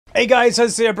Hey guys,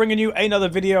 HuzzyGames bringing you another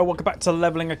video. Welcome back to the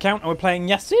Leveling Account, and we're playing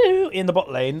YASUO in the bot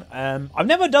lane. I've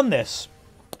never done this,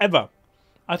 ever.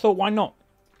 I thought, why not?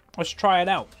 Let's try it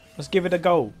out. Let's give it a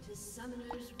go.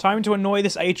 Time to annoy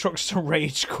this Aatrox to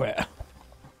rage quit.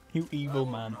 You evil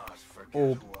man.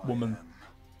 Or woman.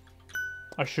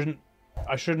 I shouldn't,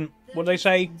 what do they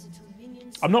say?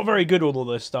 I'm not very good with all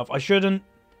this stuff. I shouldn't.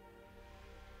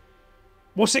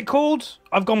 What's it called?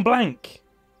 I've gone blank.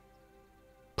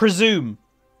 Presume.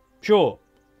 Sure.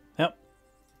 Yep.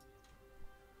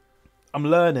 I'm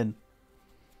learning.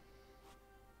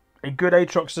 A good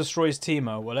Aatrox destroys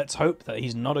Teemo. Well, let's hope that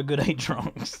he's not a good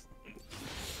Aatrox.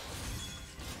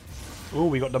 Oh,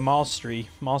 we got the Mastery.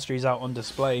 Mastery's out on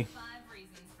display.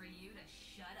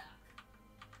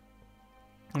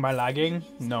 Am I lagging?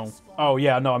 No. Oh,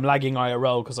 yeah, no, I'm lagging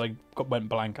IRL because I went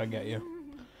blank. I get you.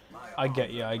 I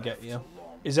get you.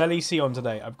 Is LEC on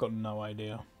today? I've got no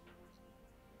idea.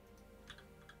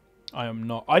 I am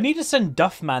not. I need to send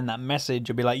Duffman that message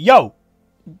and be like, yo,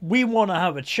 we want to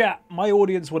have a chat. My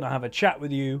audience want to have a chat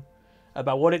with you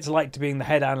about what it's like to being the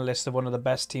head analyst of one of the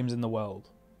best teams in the world.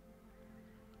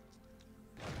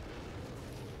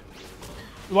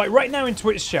 Like, right now in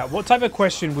Twitch chat, what type of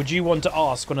question would you want to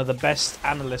ask one of the best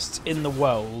analysts in the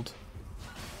world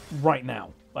right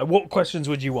now? Like, what questions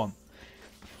would you want?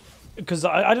 Because,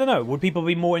 I don't know, would people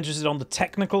be more interested on the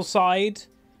technical side?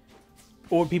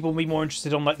 Or would people be more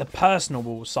interested on, like, the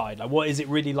personal side? Like, what is it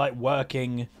really like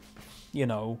working, you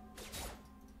know,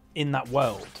 in that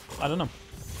world? I don't know.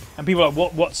 And people are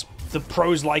like, what's the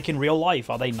pros like in real life?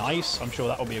 Are they nice? I'm sure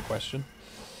that will be a question.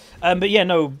 But yeah,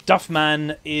 no,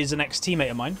 Duffman is an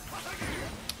ex-teammate of mine.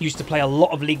 Used to play a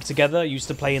lot of League together. Used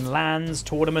to play in LANs,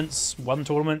 tournaments, won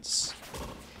tournaments.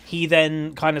 He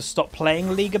then kind of stopped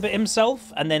playing League a bit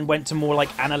himself and then went to more like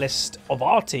analyst of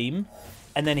our team.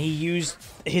 And then he used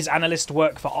his analyst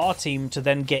work for our team to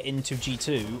then get into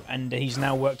G2. And he's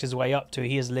now worked his way up to,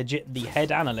 he is legit the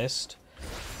head analyst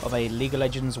of a League of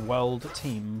Legends world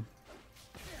team.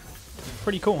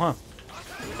 Pretty cool, huh?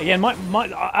 Again,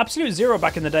 my Absolute Zero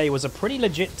back in the day was a pretty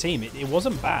legit team. It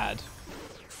wasn't bad.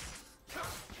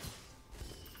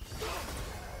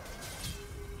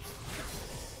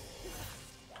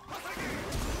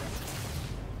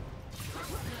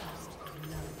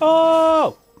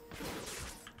 Oh!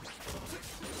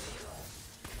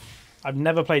 I've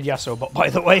never played YASUO bot, by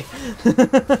the way.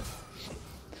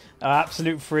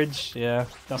 Absolute fridge, yeah,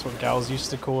 that's what gals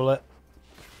used to call it.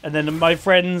 And then my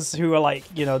friends who are like,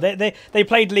 you know, they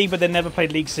played League, but they never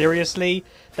played League seriously.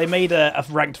 They made a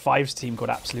ranked 5s team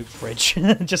called Absolute Fridge,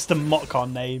 just to mock our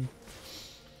name.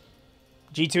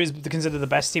 G2 is considered the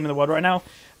best team in the world right now.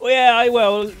 Well, yeah,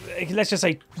 well, let's just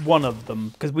say one of them,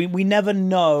 because we never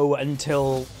know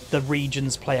until the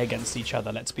regions play against each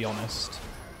other. Let's be honest.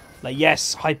 Like,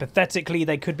 yes, hypothetically,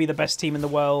 they could be the best team in the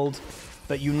world,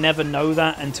 but you never know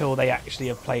that until they actually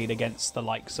have played against the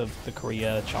likes of the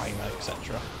Korea, China,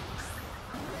 etc.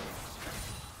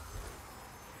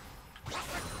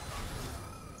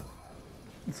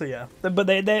 So yeah, but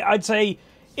I'd say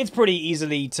it's pretty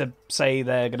easily to say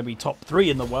they're going to be top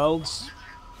 3 in the world.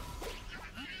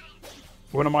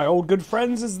 One of my old good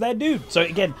friends is their dude. So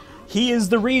again, he is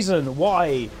the reason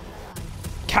why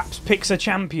Caps picks a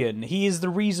champion. He is the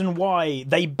reason why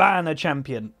they ban a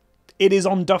champion. It is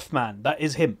on Duffman. That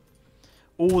is him.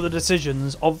 All the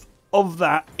decisions of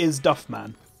that is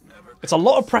Duffman. It's a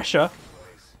lot of pressure,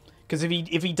 because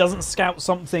if he doesn't scout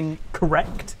something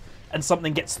correct and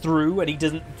something gets through and he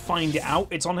doesn't find it out,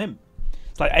 it's on him.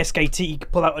 It's like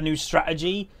SKT pull out a new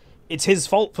strategy. It's his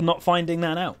fault for not finding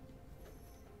that out.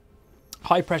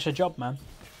 High pressure job, man.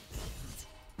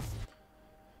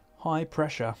 High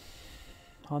pressure.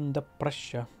 Under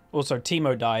pressure. Also,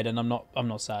 Teemo died, and I'm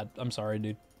not sad. I'm sorry,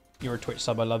 dude. You're a Twitch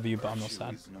sub. I love you, but I'm not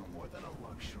sad.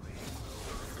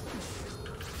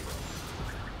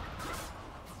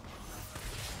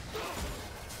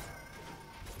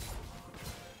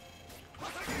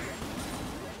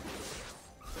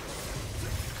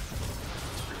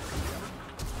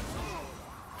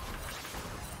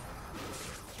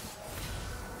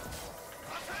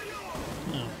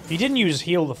 He didn't use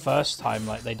heal the first time,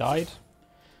 like they died.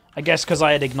 I guess because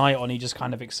I had Ignite on, he just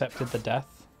kind of accepted the death.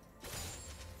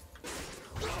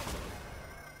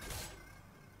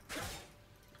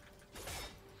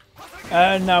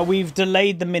 No, we've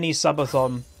delayed the mini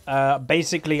subathon.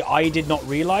 Basically, I did not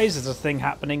realize there's a thing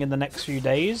happening in the next few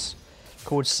days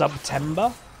called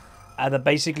September. That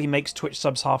basically makes Twitch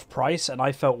subs half price, and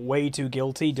I felt way too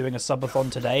guilty doing a subathon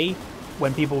today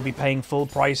when people will be paying full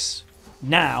price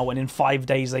now, and in 5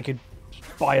 days they could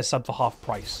buy a sub for half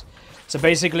price. So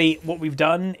basically what we've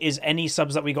done is any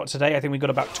subs that we got today, I think we got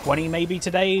about 20 maybe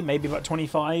today, maybe about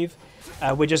 25.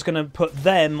 We're just going to put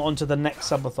them onto the next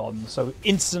subathon. So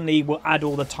instantly we'll add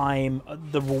all the time,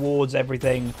 the rewards,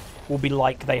 everything will be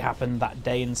like they happened that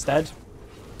day instead.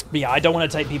 But yeah, I don't want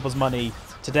to take people's money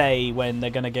today when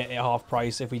they're going to get it half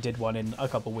price if we did one in a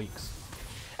couple weeks.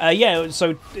 Yeah,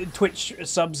 so Twitch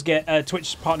subs get,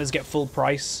 Twitch partners get full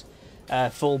price,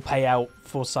 full payout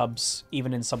for subs,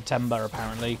 even in September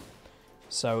apparently.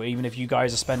 So even if you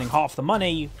guys are spending half the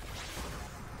money,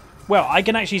 well, I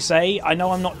can actually say, I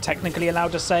know I'm not technically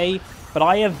allowed to say, but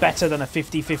I have better than a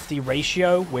 50-50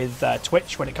 ratio with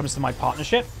Twitch when it comes to my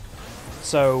partnership.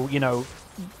 So, you know,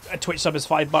 a Twitch sub is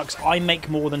 $5. I make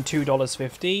more than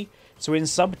 $2.50. So in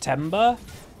September,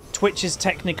 Twitch is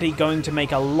technically going to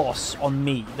make a loss on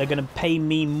me. They're going to pay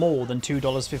me more than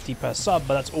 $2.50 per sub,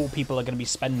 but that's all people are going to be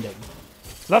spending.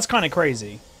 So that's kind of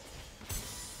crazy.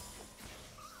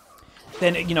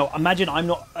 Then, you know, imagine I'm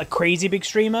not a crazy big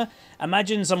streamer.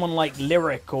 Imagine someone like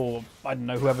Lyric or, I don't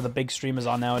know, whoever the big streamers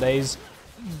are nowadays,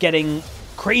 getting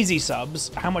crazy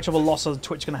subs. How much of a loss is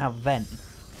Twitch going to have then?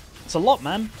 It's a lot,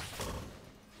 man.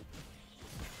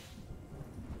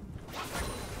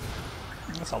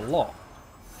 That's a lot.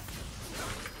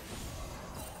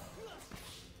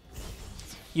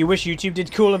 You wish YouTube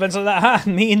did cool events like that? Ha!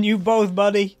 Me and you both,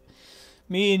 buddy.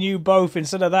 Me and you both.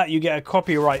 Instead of that, you get a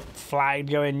copyright flag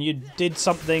going, you did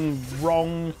something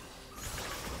wrong.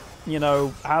 You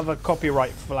know, have a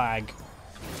copyright flag.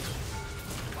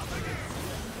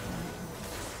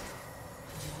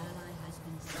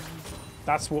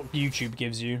 That's what YouTube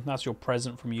gives you. That's your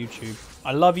present from YouTube.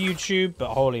 I love YouTube,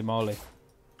 but holy moly.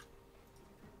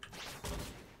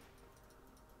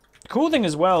 Cool thing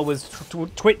as well was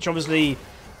Twitch, obviously,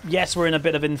 yes, we're in a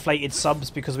bit of inflated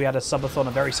subs because we had a subathon,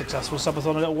 a very successful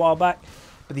subathon a little while back,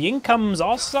 but the incomes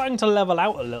are starting to level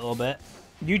out a little bit.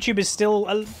 YouTube is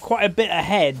still quite a bit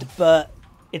ahead, but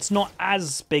it's not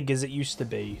as big as it used to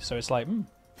be, so it's like,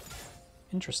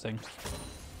 interesting.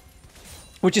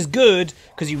 Which is good,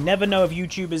 because you never know if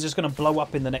YouTube is just going to blow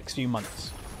up in the next few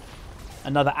months.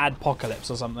 Another adpocalypse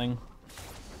or something.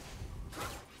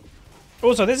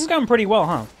 Also, this is going pretty well,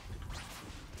 huh?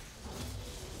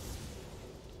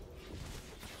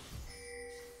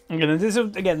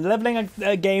 Again, leveling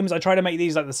games, I try to make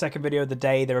these like the second video of the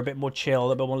day. They're a bit more chill,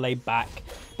 a bit more laid back.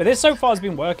 But this so far has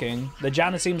been working. The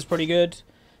Janna seems pretty good.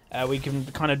 We can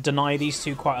kind of deny these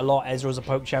two quite a lot. Ezreal's a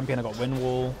poke champion. I got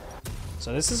Windwall.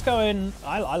 So this is going...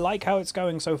 I like how it's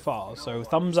going so far. So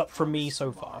thumbs up from me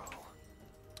so far.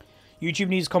 YouTube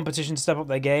needs competition to step up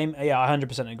their game. Yeah, I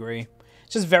 100% agree.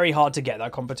 It's just very hard to get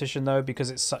that competition, though,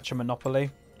 because it's such a monopoly.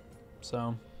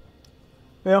 So,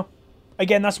 yeah.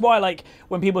 Again, that's why, like,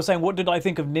 when people are saying, what did I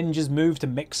think of Ninja's move to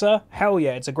Mixer? Hell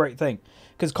yeah, it's a great thing.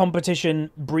 Because competition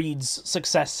breeds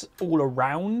success all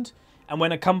around. And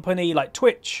when a company like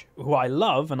Twitch, who I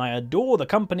love, and I adore the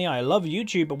company, I love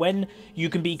YouTube, but when you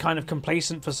can be kind of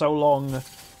complacent for so long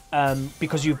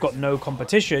because you've got no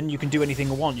competition, you can do anything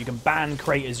you want. You can ban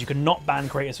creators, you can not ban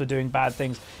creators for doing bad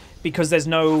things. Because there's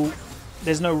no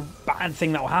bad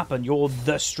thing that will happen. You're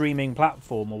the streaming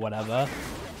platform or whatever.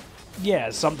 Yeah,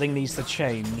 something needs to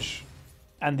change.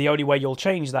 And the only way you'll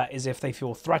change that is if they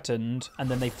feel threatened and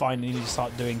then they finally need to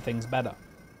start doing things better.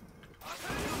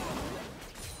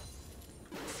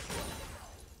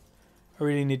 I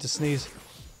really need to sneeze.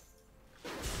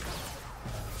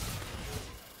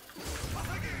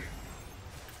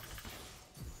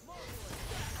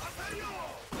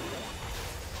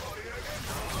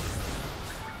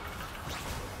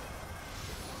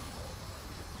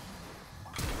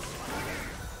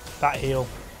 That heal.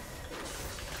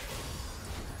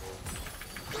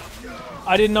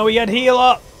 I didn't know he had heal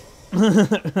up.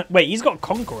 Wait, he's got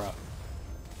Conqueror.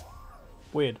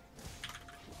 Weird.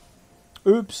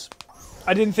 Oops.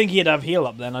 I didn't think he'd have heal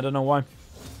up then. I don't know why.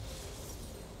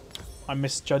 I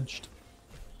misjudged.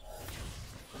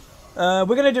 We're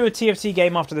going to do a TFT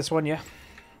game after this one, yeah?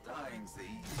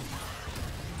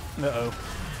 Uh-oh.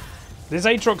 This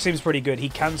Aatrox seems pretty good. He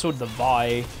cancelled the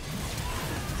Vi.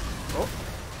 Oh.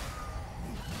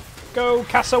 Go,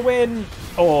 Casa win!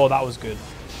 Oh, that was good.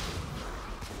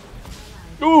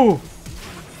 Ooh!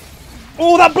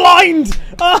 Oh, that blind!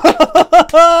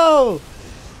 Oh!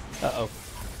 Uh-oh.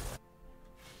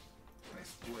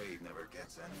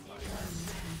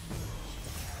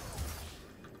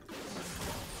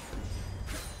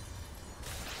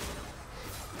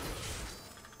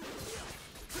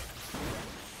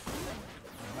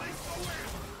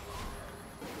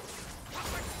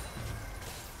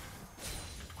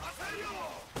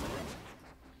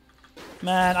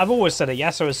 Man, I've always said it.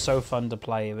 Yasuo is so fun to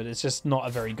play, but it's just not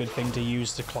a very good thing to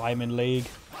use to climb in League.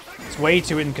 It's way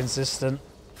too inconsistent.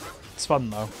 It's fun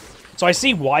though. So I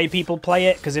see why people play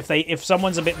it, because if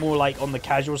someone's a bit more like on the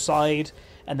casual side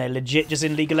and they're legit just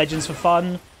in League of Legends for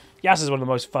fun, Yasuo is one of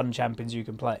the most fun champions you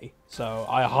can play. So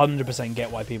I 100%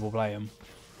 get why people play him.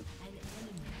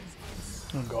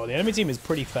 Oh god, the enemy team is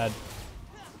pretty fed.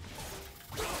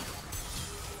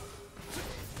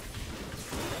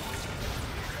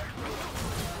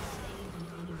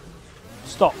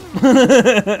 Stop.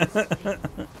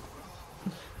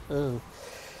 Oh.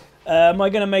 Am I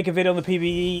going to make a video on the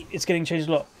PvE? It's getting changed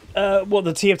a lot. What,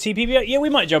 the TFT PvE? Yeah, we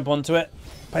might jump onto it.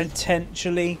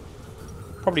 Potentially.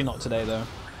 Probably not today, though.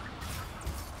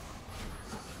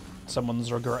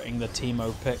 Someone's regretting the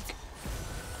Teemo pick.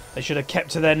 They should have kept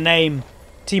to their name.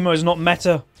 Teemo's not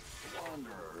meta.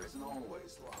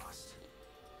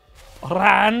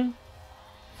 Ran.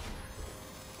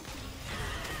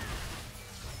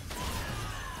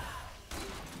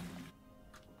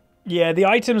 Yeah, the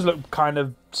items look kind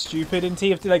of stupid in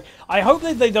TFT. Like, I hope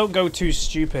that they don't go too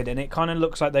stupid, and it kind of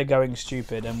looks like they're going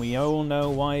stupid, and we all know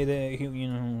why they, you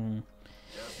know.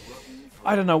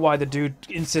 I don't know why the dude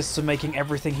insists on making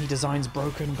everything he designs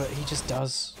broken, but he just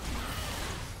does.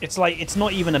 It's like, it's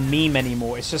not even a meme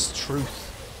anymore, it's just truth.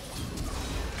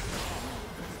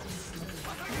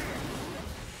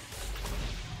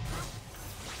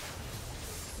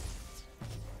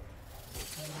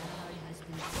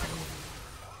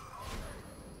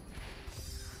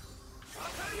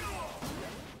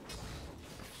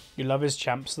 You love his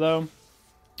champs though?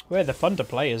 Well, they're fun to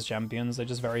play as champions, they're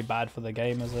just very bad for the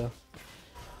game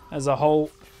as a whole.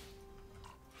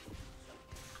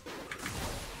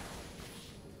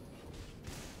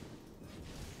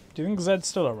 Do you think Zed's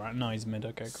still alright? No, he's mid.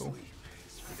 Okay, cool.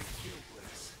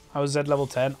 How is Zed level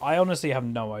 10? I honestly have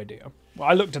no idea. Well,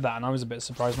 I looked at that and I was a bit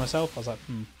surprised myself. I was like,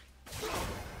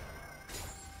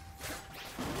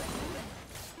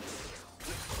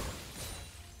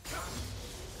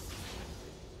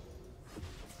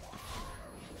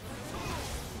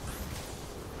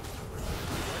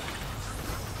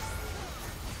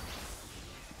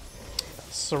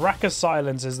 Soraka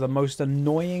silence is the most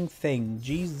annoying thing.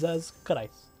 Jesus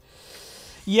Christ.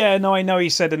 Yeah, no, I know he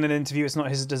said in an interview it's not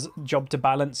his job to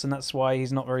balance, and that's why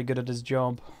he's not very good at his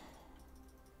job.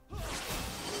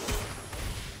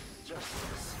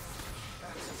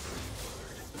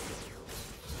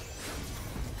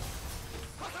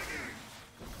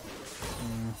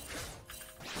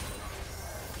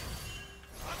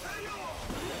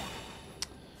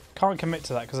 Can't commit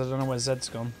to that because I don't know where Zed's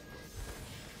gone.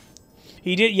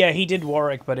 He did, yeah, he did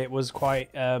Warwick, but it was quite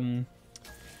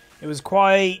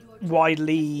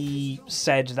widely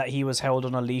said that he was held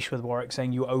on a leash with Warwick,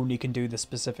 saying you only can do the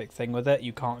specific thing with it.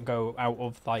 You can't go out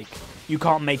of, like, you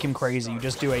can't make him crazy. You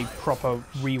just do a proper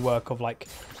rework of, like,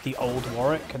 the old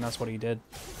Warwick, and that's what he did.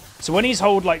 So when he's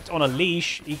held, like, on a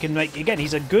leash, he can make, again,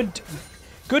 he's a good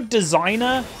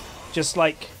designer, just,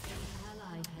 like,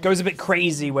 goes a bit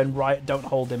crazy when Riot don't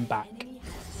hold him back.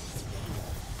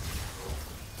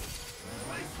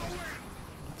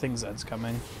 I think Zed's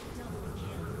coming.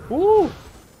 Ooh!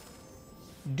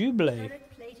 Double.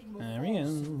 There he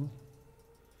is.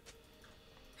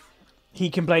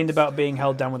 He complained about being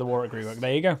held down with a Warwick rework.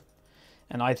 There you go.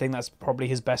 And I think that's probably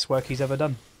his best work he's ever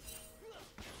done.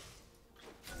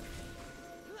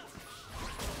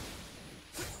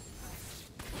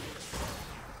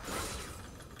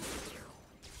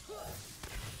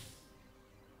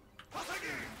 I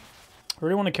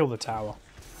really want to kill the tower.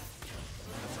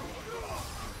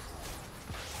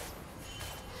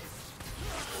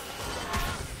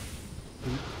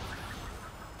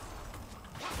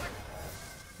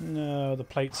 No, the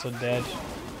plates are dead.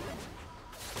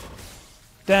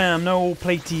 Damn, no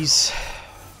platies.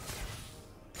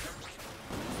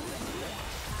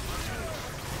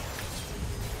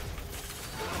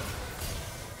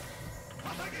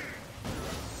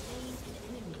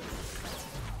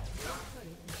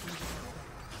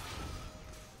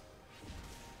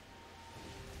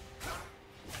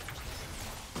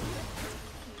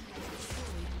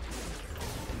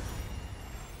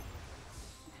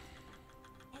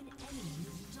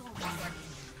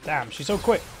 Damn, she's so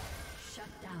quick. Shut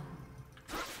down.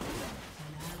 An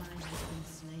ally has been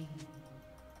slain.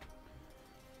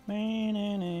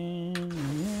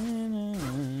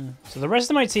 So the rest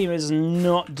of my team is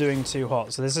not doing too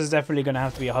hot, so this is definitely going to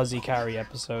have to be a Huzzy carry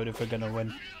episode if we're going to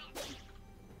win.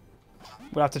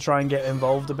 We'll have to try and get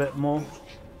involved a bit more.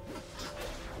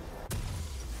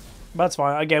 But that's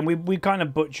fine. Again, we kind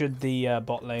of butchered the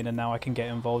bot lane, and now I can get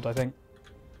involved, I think.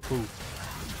 Ooh.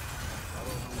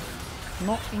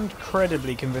 Not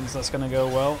incredibly convinced that's going to go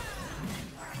well.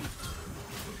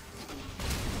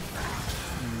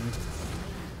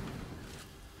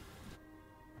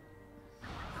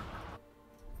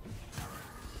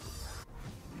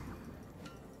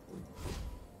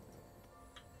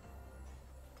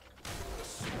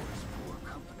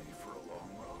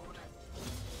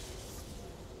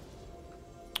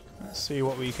 Let's see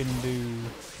what we can do.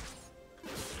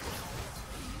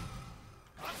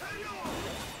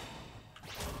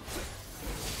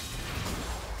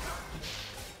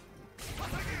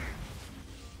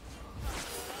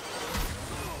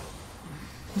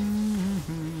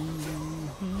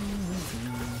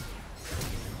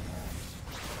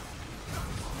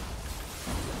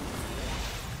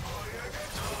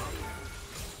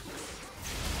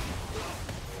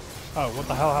 Oh, what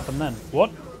the hell happened then? What?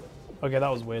 Okay,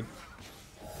 that was weird.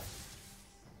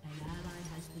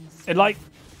 It like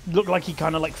looked like he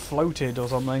kind of like floated or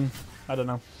something. I don't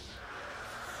know.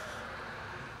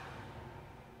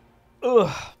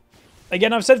 Ugh.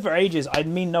 Again, I've said for ages, I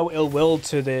mean no ill will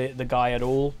to the guy at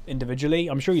all individually.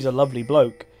 I'm sure he's a lovely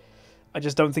bloke. I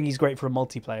just don't think he's great for a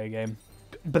multiplayer game.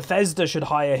 Bethesda should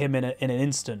hire him in an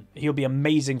instant. He'll be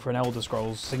amazing for an Elder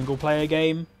Scrolls single player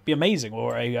game. Be amazing,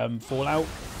 or a Fallout.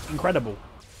 Incredible.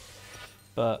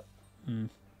 But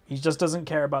he just doesn't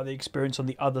care about the experience on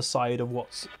the other side of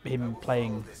what's him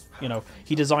playing. You know,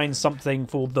 he designs something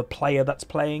for the player that's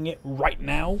playing it right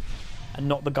now, and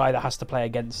not the guy that has to play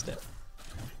against it.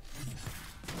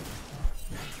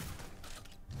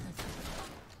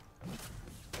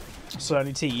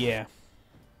 Certainly T, yeah.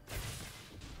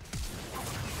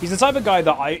 He's the type of guy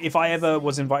that if I ever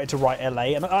was invited to write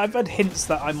LA, and I've had hints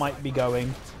that I might be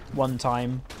going one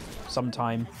time,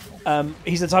 sometime.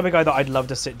 He's the type of guy that I'd love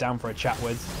to sit down for a chat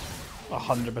with,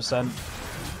 100%.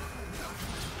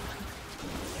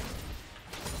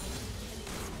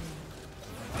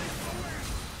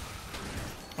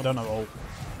 I don't know all.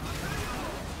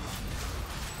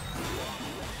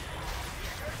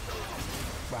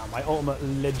 Wow, my ultimate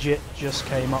legit just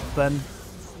came up then.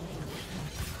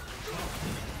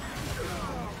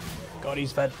 God,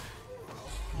 he's fed.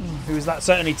 Who's that?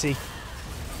 Certainly T.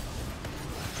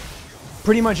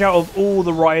 Pretty much out of all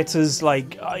the rioters,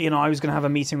 like, you know, I was going to have a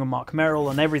meeting with Mark Merrill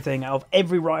and everything. Out of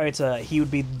every rioter, he would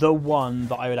be the one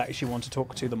that I would actually want to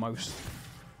talk to the most.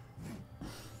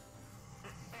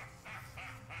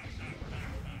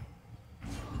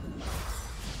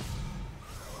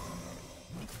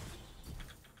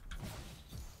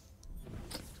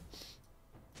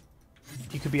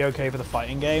 You could be okay for the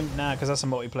fighting game? Nah, because that's a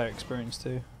multiplayer experience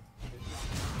too.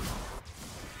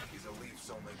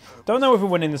 Don't know if we're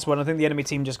winning this one. I think the enemy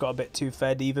team just got a bit too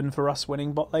fed even for us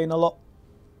winning bot lane a lot.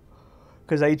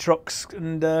 Because Aatrox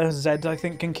and Zed, I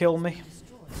think, can kill me.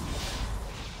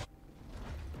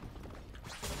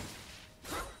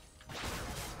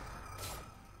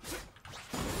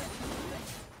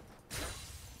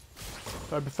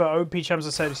 I prefer OP champs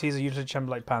or said he's a usually champ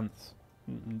like Panth.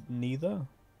 Neither.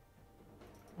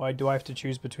 Why do I have to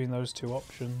choose between those two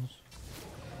options?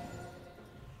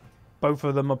 Both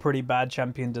of them are pretty bad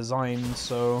champion designs,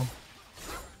 so...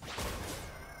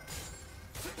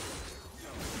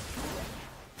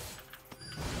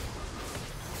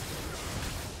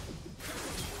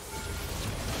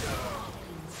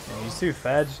 Oh, he's too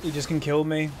fed. He just can kill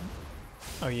me.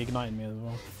 Oh, he ignited me as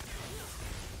well.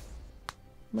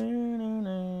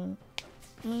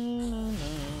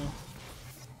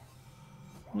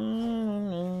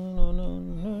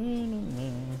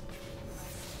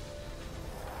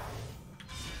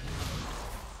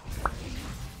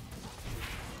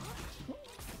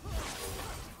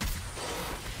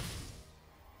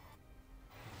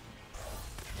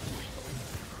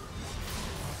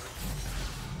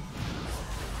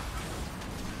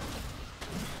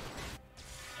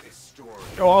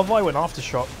 Oh, I went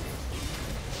Aftershock.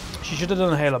 She should have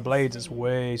done Hail of Blades, it's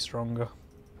way stronger.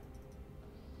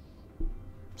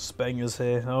 Spenger's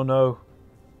here, oh no.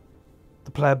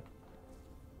 The pleb.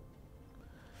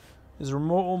 There's a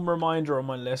reminder on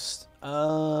my list.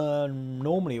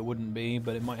 Normally it wouldn't be,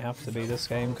 but it might have to be this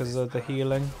game because of the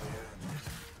healing.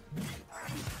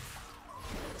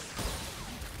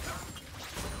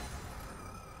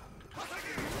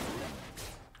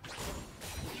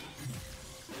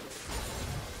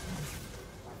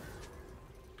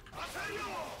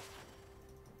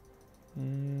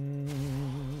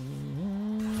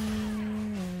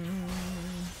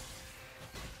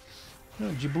 No,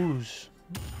 Jiboos.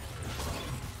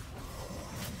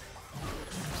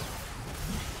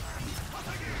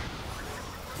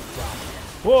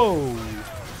 Whoa!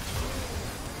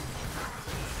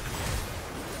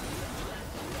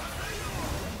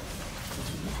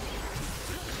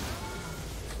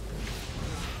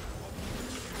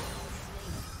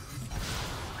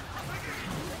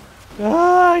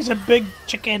 Ah, he's a big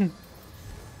chicken.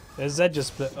 There's Zed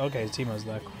just split. Okay, Teemo's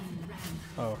there.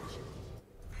 Oh.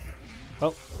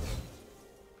 Well.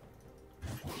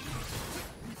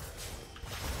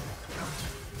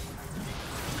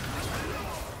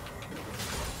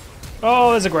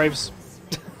 Oh, there's a Graves.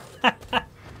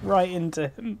 Right into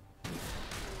him.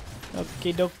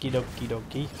 Okie dokie dokie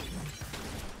dokie.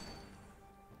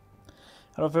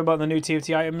 How do I feel about the new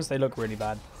TFT items? They look really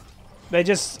bad. They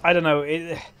just, I don't know.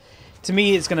 To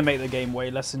me, it's going to make the game way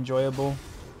less enjoyable.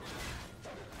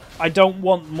 I don't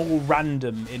want more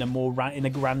random in a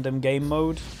random game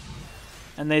mode.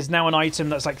 And there's now an item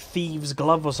that's like Thieves'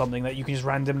 Glove or something that you can just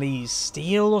randomly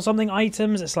steal or something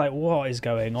items. It's like, what is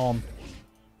going on?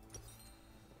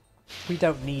 We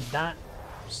don't need that.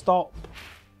 Stop.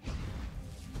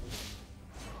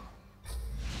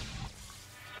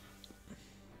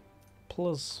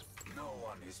 Plus. No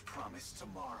one is promised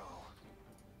tomorrow.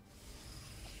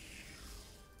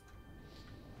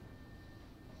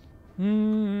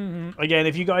 Again,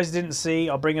 if you guys didn't see,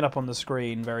 I'll bring it up on the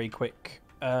screen very quick.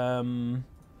 If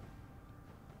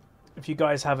you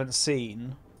guys haven't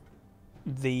seen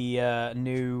the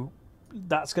new,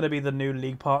 that's going to be the new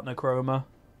League Partner Chroma.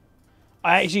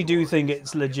 I actually do think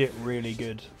it's legit really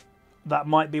good. That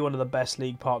might be one of the best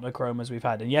League Partner Chromas we've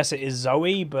had. And yes, it is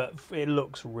Zoe, but it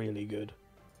looks really good.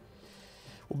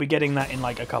 We'll be getting that in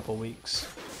like a couple weeks.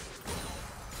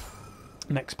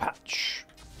 Next patch.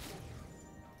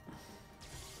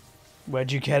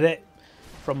 Where'd you get it?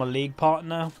 From a League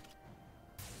Partner?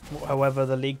 However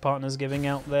the League Partner's giving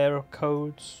out their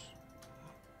codes.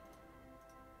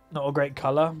 Not a great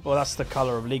colour. Well, that's the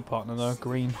colour of League Partner though,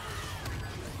 green.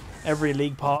 Every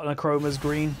League Partner Chroma's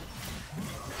green.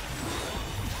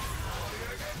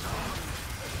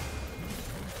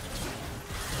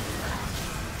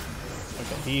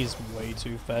 Okay, he's way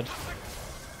too fed.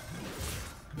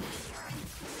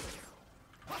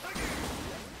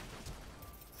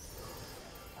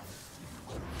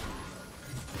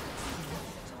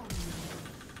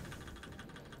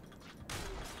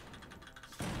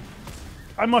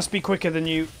 I must be quicker than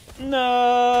you.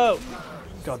 No!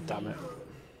 God damn it.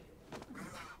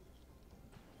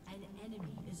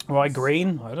 Why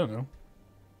green? I don't know.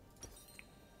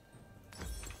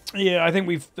 Yeah, I think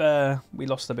we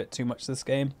lost a bit too much this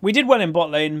game. We did well in bot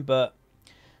lane, but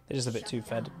they're just a bit too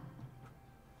fed.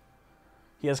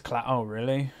 He has oh,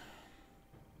 really?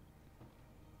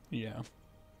 Yeah.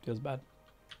 Feels bad.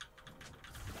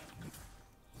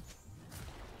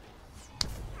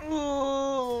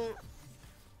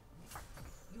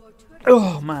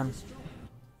 Oh, man.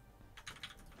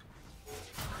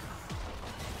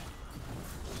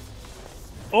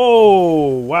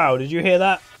 Oh, wow. Did you hear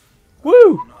that?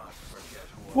 Woo!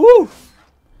 Woo!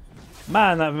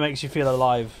 Man, that makes you feel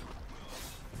alive.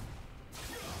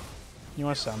 You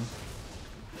want some?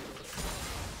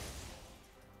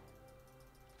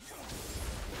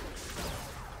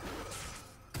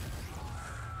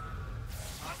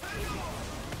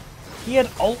 He had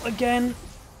ult again?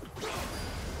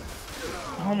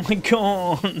 Oh my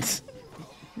god!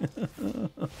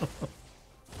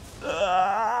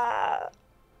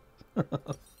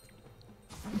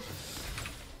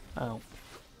 Oh.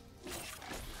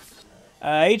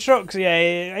 Aatrox,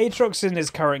 yeah, Aatrox in his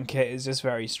current kit is just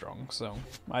very strong, so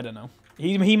I don't know.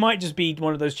 He might just be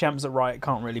one of those champs that Riot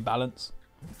can't really balance.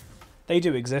 They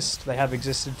do exist. They have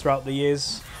existed throughout the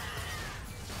years.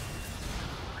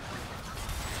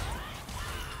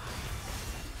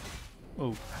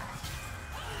 Ooh.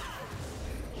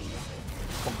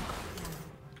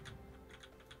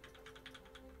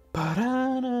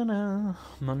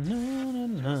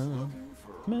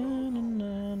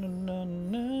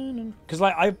 Because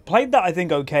like I played that I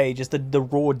think okay, just the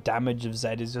raw damage of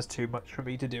Zed is just too much for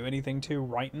me to do anything to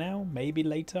right now. Maybe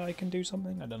later I can do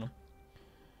something. I don't know.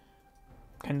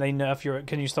 Can they nerf your?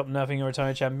 Can you stop nerfing your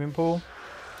entire champion pool?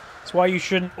 That's why you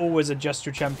shouldn't always adjust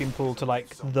your champion pool to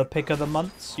like the pick of the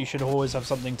months. You should always have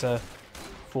something to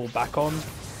fall back on.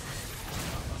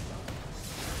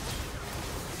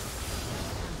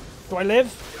 Do I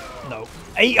live? No.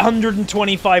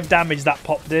 825 damage that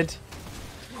pop did.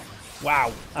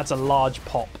 Wow, that's a large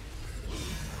pop.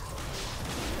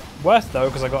 Worth though,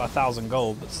 because I got 1,000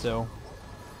 gold, but still.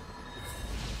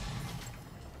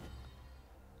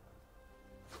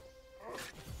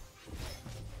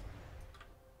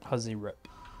 Huzzy rip.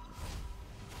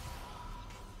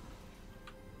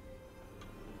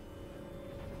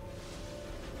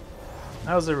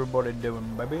 How's everybody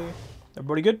doing, baby?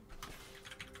 Everybody good?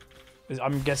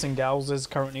 I'm guessing Gals is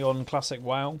currently on Classic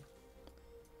WoW.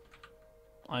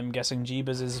 I'm guessing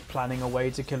Jeebus is planning a way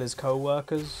to kill his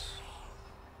co-workers.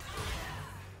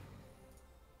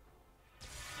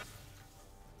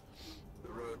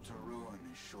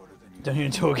 Don't know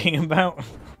what you're talking about.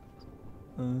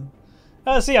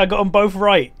 Oh, see, I got them both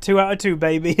right. 2 out of 2,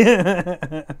 baby.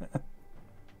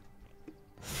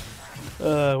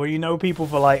 Well, you know people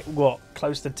for like, what,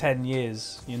 close to 10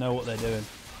 years. You know what they're doing.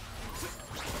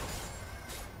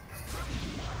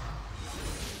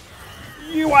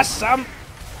 You are some.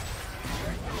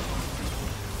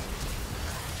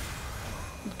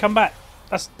 Come back.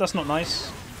 That's not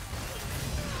nice.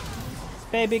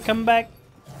 Baby, come back.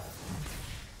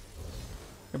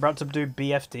 We're about to do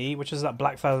BFD, which is that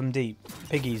Black Fathom Deep.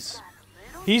 Piggies.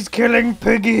 He's killing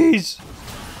piggies!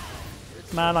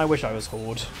 Man, I wish I was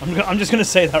Horde. I'm just going to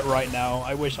say that right now.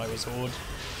 I wish I was Horde.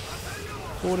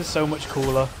 Horde is so much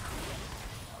cooler.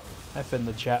 F in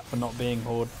the chat for not being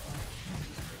Horde.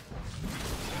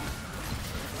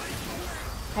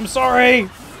 I'm sorry!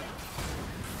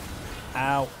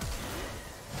 Ow.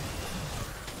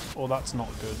 Oh, that's not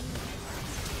good.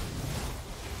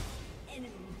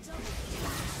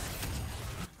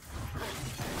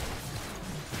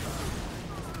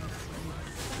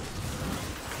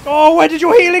 Oh, where did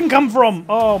your healing come from?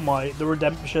 Oh my, the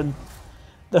redemption.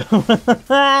 Oh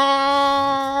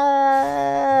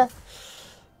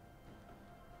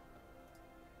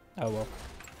well.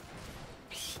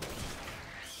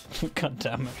 God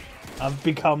damn it. I've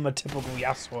become a typical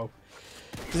YASUO.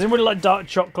 Does anybody like dark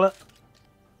chocolate?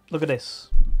 Look at this.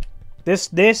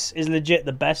 This is legit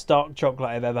the best dark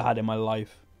chocolate I've ever had in my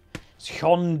life. It's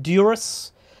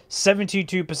Honduras.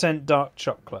 72% dark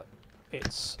chocolate.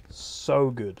 It's so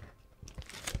good.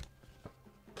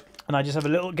 And I just have a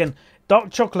little, again,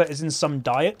 dark chocolate is in some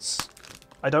diets.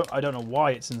 I don't know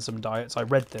why it's in some diets. I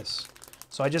read this.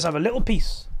 So I just have a little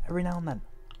piece every now and then.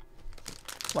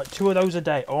 Like 2 of those a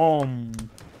day. Oh.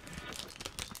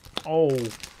 Oh.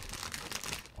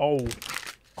 Oh.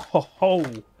 Oh. Oh.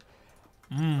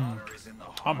 Mmm.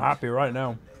 I'm happy right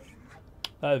now.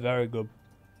 That is very good.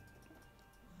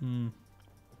 Mmm.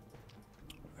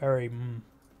 Very mmm.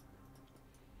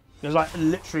 There's like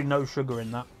literally no sugar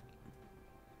in that.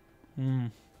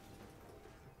 Mmm.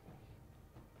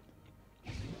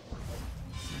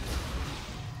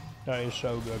 That is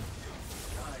so good.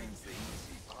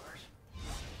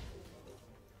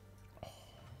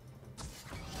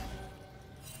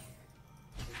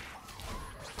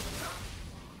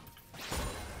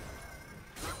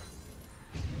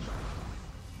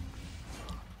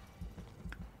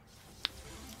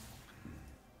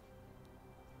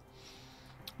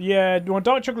 Yeah, well,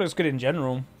 dark chocolate is good in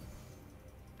general.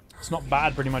 It's not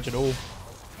bad pretty much at all.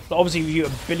 But obviously, if you eat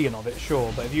a billion of it,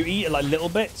 sure. But if you eat it like little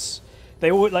bits,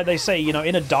 they always, like they say, you know,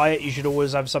 in a diet, you should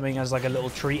always have something as like a little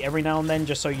treat every now and then,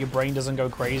 just so your brain doesn't go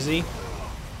crazy.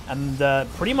 And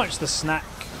pretty much the snack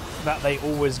that they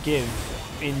always give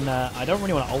in, I don't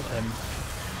really want to ult him.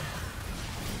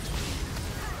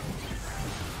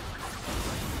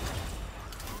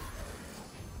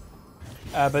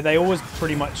 But they always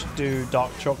pretty much do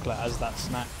dark chocolate as that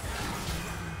snack.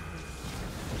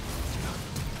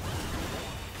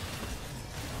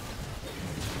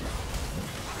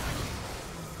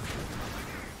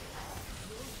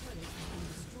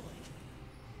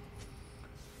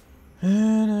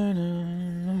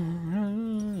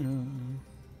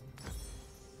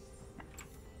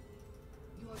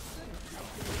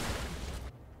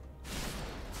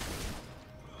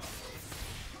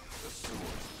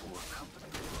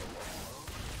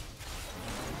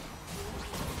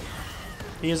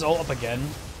 He is ult up again.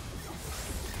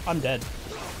 I'm dead.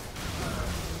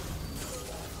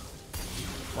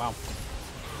 Wow.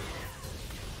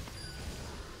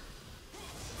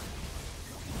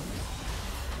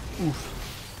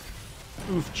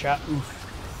 Oof. Oof, chat, oof.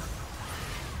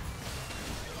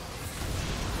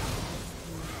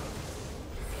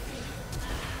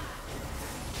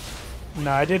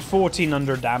 No, I did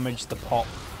 1400 damage the pop.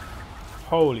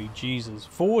 Holy Jesus.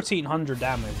 1400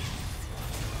 damage.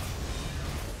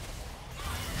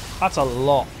 That's a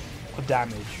lot of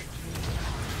damage.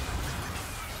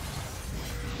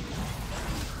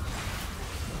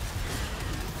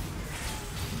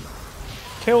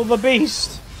 Kill the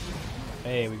beast!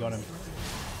 Hey, we got him.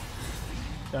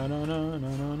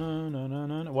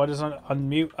 Why does it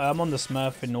unmute? I'm on the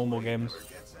Smurf in normal games.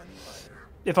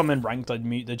 If I'm in ranked, I'd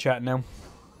mute the chat now.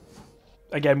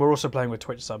 Again, we're also playing with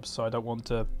Twitch subs, so I don't want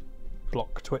to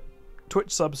block Twitch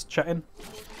subs chatting.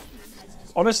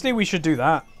 Honestly, we should do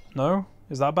that. No?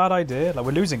 Is that a bad idea? Like,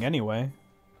 we're losing anyway.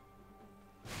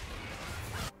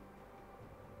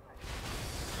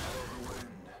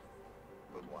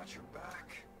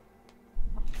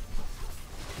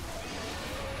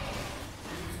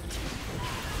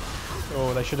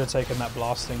 Oh, they should have taken that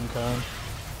blasting cone.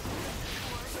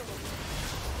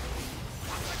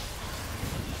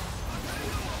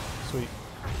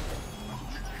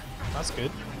 That's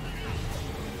good.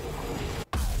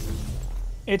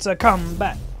 It's a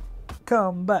comeback.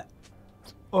 Comeback.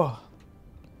 Oh.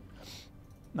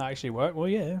 That actually worked. Well,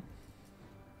 yeah.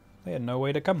 They had no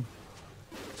way to come.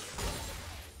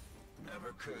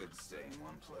 Never could stay in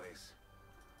one place.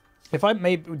 If I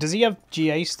maybe does he have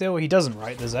GA still? He doesn't,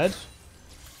 right? The Z.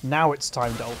 Now it's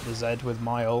time to ult the Z with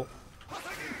my ult.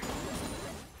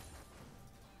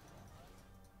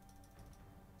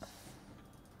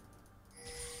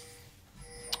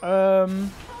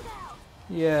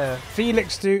 Yeah.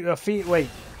 Felix do wait.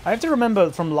 I have to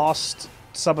remember from last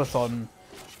subathon.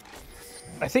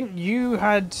 I think you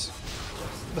had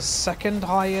the second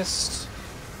highest.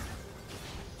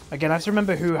 Again, I have to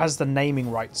remember who has the naming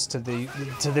rights to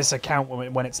this account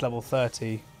when it's level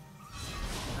 30.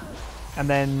 And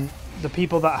then the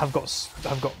people that have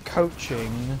got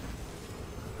coaching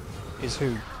is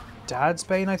who? Dad's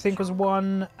Bane, I think, was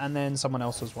one, and then someone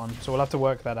else was one. So we'll have to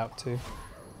work that out too.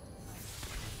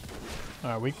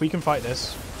 Alright, we can fight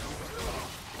this.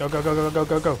 Go, go, go, go, go,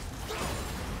 go, go.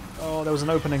 Oh, there was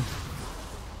an opening.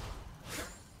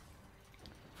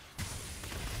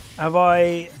 Have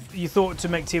you thought to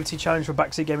make TFT challenge for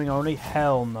backseat gaming only?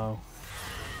 Hell no.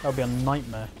 That would be a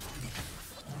nightmare.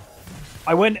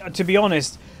 To be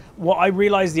honest, what I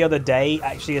realized the other day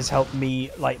actually has helped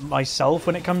me, like, myself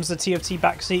when it comes to TFT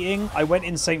backseating. I went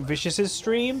in St. Vicious's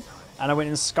stream and I went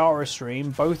in Skara's stream,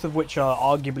 both of which are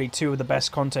arguably two of the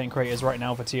best content creators right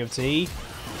now for TFT.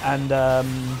 And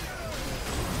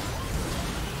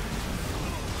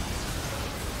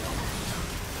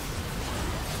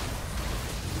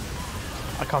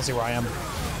I can't see where I am.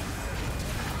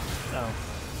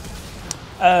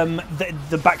 Oh.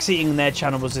 The backseating in their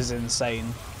channels is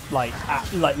insane. Like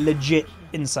legit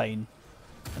insane.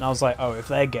 And I was like, oh, if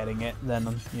they're getting it,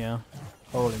 then yeah.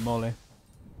 Holy moly.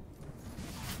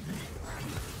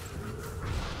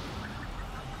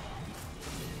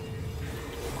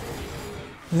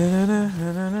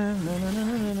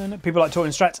 People like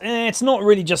talking strats. It's not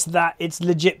really just that. It's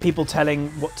legit people telling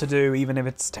what to do, even if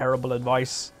it's terrible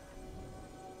advice.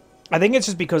 I think it's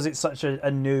just because it's such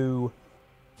a new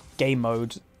game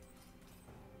mode.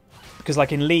 Because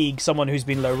like in League, someone who's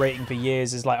been low rating for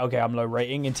years is like, okay, I'm low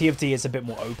rating. In TFT, it's a bit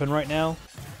more open right now.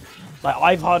 Like,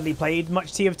 I've hardly played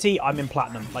much TFT. I'm in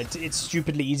Platinum. Like, it's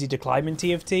stupidly easy to climb in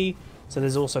TFT. So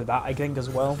there's also that, I think, as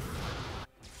well.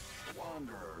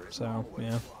 So,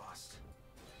 yeah.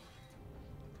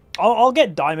 I'll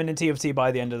get Diamond in TFT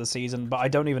by the end of the season, but I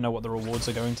don't even know what the rewards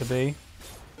are going to be.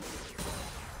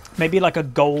 Maybe like a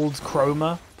gold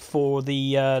chroma for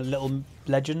the little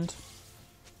legend.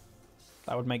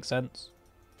 That would make sense.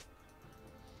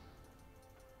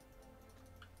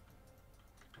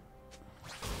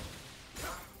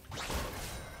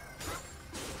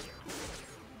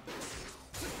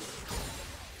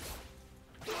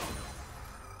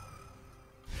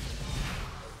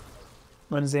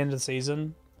 When's the end of the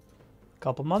season?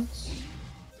 Couple months?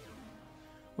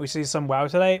 We see some WoW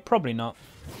today? Probably not.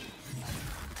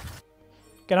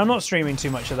 Again, I'm not streaming too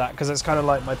much of that because it's kind of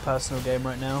like my personal game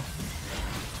right now.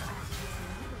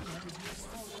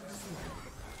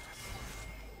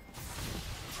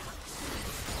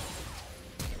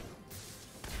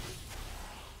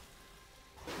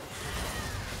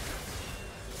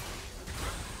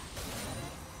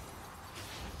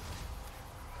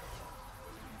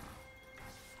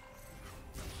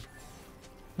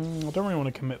 I don't really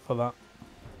want to commit for that.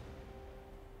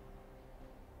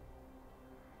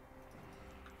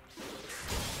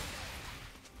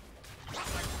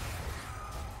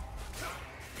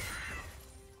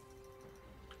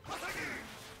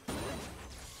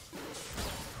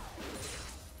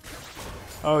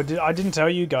 Oh, I didn't tell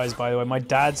you guys, by the way, my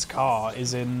dad's car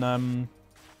is in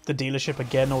the dealership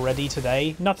again already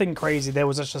today. Nothing crazy, there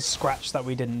was just a scratch that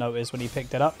we didn't notice when he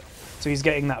picked it up. So he's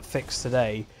getting that fixed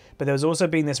today. But there's also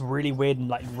been this really weird,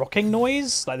 like, rocking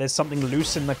noise. Like, there's something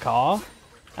loose in the car.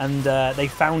 And they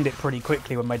found it pretty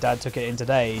quickly when my dad took it in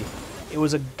today. It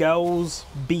was a girl's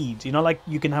bead. You know, like,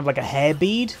 you can have, like, a hair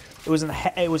bead? It was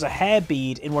a hair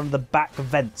bead in one of the back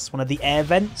vents. One of the air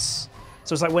vents.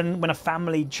 So it's like when a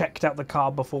family checked out the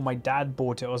car before my dad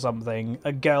bought it or something,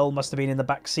 a girl must have been in the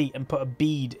back seat and put a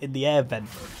bead in the air vent.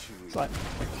 It's like,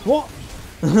 what?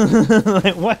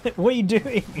 Like, what are you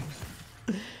doing?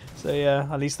 So yeah,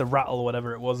 at least the rattle or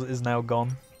whatever it was is now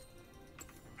gone.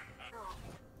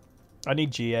 I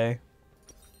need GA.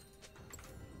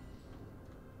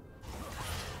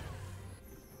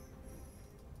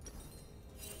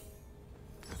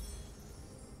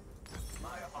 My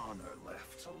honor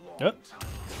left a long Yep. time.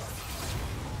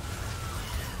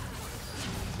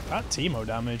 That Teemo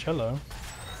damage, hello.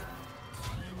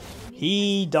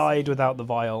 He died without the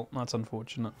vial. That's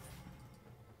unfortunate.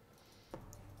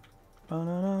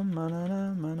 On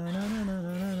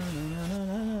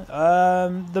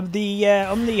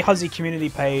the Huzzy community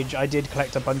page, I did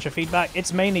collect a bunch of feedback.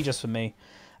 It's mainly just for me.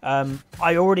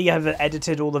 I already have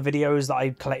edited all the videos that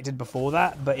I collected before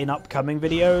that, but in upcoming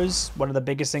videos, one of the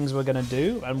biggest things we're going to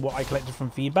do, and what I collected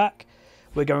from feedback,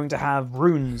 we're going to have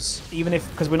runes. Even if,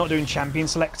 because we're not doing champion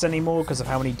selects anymore because of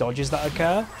how many dodges that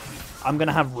occur, I'm going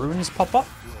to have runes pop up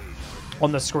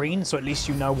on the screen, so at least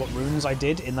you know what runes I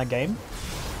did in that game.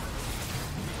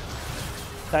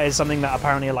 That is something that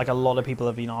apparently like a lot of people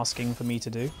have been asking for me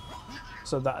to do.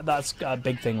 So that's a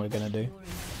big thing we're going to do.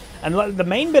 And like, the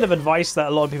main bit of advice that a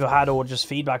lot of people had, or just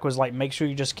feedback, was like, make sure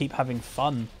you just keep having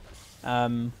fun.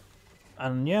 And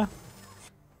yeah.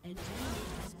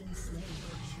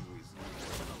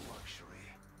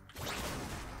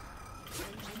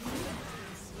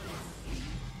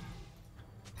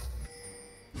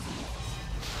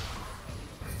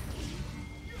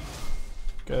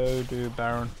 Go do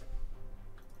Baron.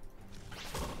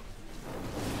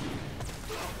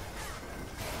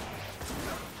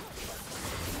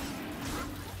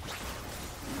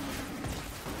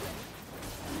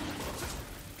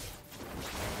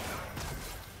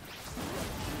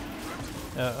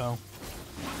 Uh-oh.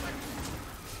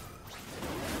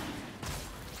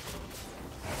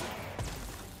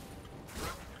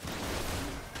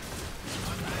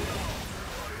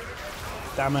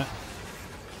 Damn it.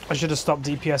 I should have stopped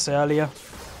DPS earlier.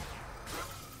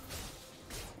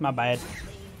 My bad.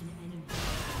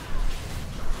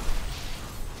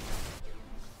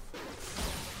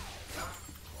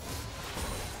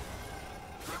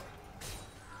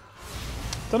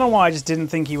 Don't know why I just didn't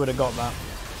think he would have got that.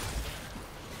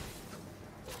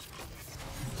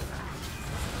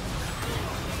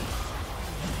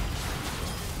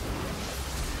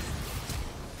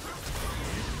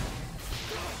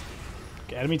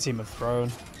 Okay, enemy team have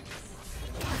thrown.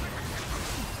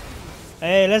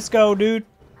 Hey, let's go, dude.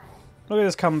 Look at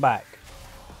this comeback.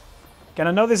 Again,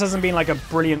 I know this hasn't been like a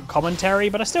brilliant commentary,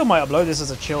 but I still might upload this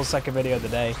as a chill second video of the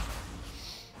day.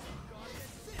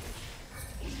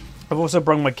 I've also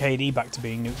brought my KD back to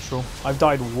being neutral. I've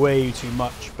died way too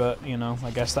much, but, you know, I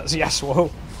guess that's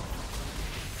YASUO.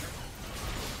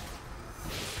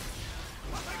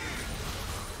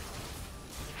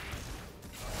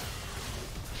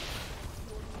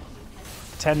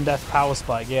 Ten death power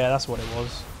spike, yeah, that's what it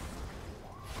was.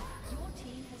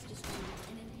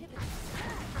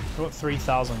 I got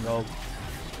 3,000 gold.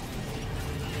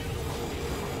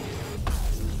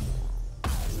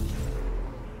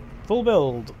 Full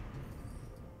build.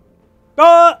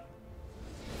 Ah!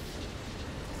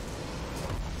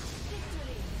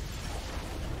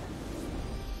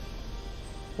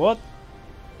 What?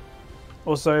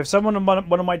 Also, if someone on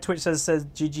one of my Twitch says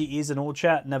GGEs in all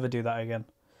chat, never do that again.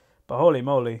 But holy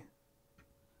moly.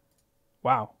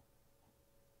 Wow.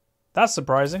 That's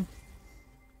surprising.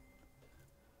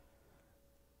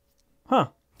 Huh.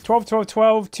 12, 12,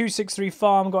 12, 263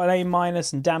 farm, got an A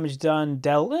minus and damage done.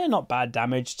 Del, not bad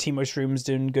damage. Teemo Shroom's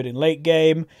doing good in late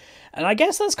game. And I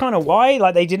guess that's kind of why,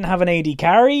 like, they didn't have an AD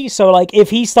carry. So, like, if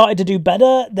he started to do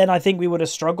better, then I think we would have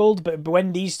struggled. But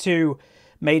when these two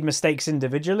made mistakes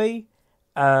individually,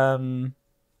 then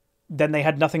they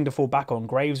had nothing to fall back on.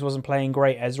 Graves wasn't playing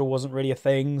great. Ezreal wasn't really a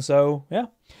thing. So, yeah.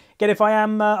 Again, if I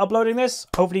am uploading this,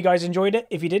 hopefully you guys enjoyed it.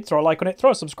 If you did, throw a like on it,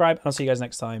 throw a subscribe, and I'll see you guys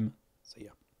next time.